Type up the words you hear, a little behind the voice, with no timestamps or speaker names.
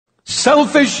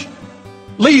Selfish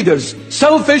leaders,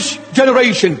 selfish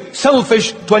generation,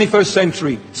 selfish 21st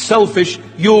century, selfish,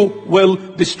 you will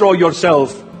destroy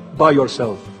yourself by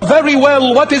yourself. Very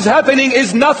well, what is happening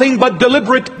is nothing but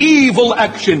deliberate evil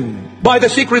action by the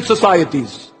secret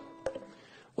societies.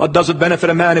 What does it benefit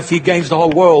a man if he gains the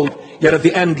whole world, yet at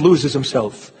the end loses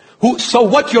himself? So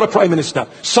what you're a prime minister?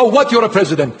 So what you're a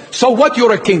president? So what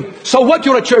you're a king? So what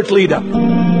you're a church leader?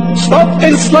 Stop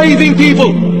enslaving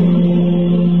people.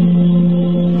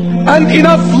 And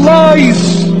enough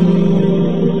lies.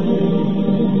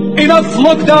 Enough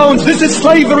lockdowns. This is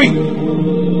slavery.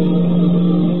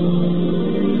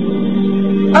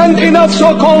 And enough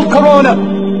so-called corona.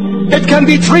 It can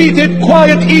be treated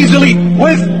quite easily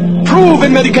with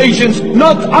proven medications,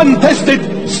 not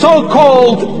untested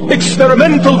so-called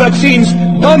experimental vaccines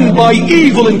done by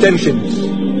evil intentions.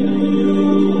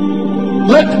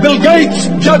 Let Bill Gates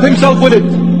jab himself with it.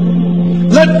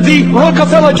 Let the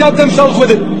Rockefeller jab themselves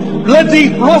with it. Let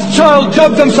the Rothschild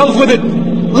jab themselves with it.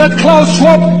 Let Klaus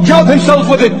Schwab jab himself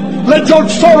with it. Let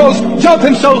George Soros jab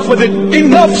himself with it.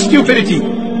 Enough stupidity.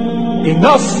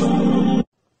 Enough.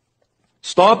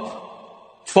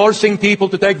 Stop forcing people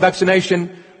to take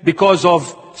vaccination because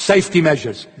of safety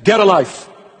measures. Get a life.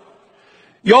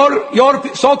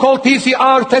 Your so-called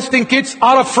PCR testing kits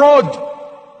are a fraud.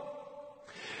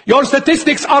 Your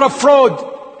statistics are a fraud.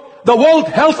 The World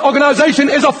Health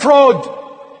Organization is a fraud.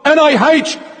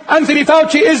 NIH, Anthony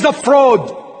Fauci is the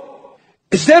fraud.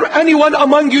 Is there anyone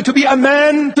among you to be a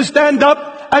man to stand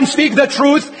up and speak the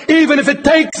truth, even if it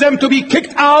takes them to be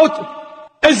kicked out?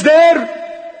 Is there?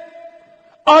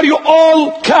 Are you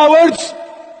all cowards?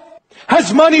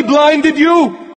 Has money blinded you?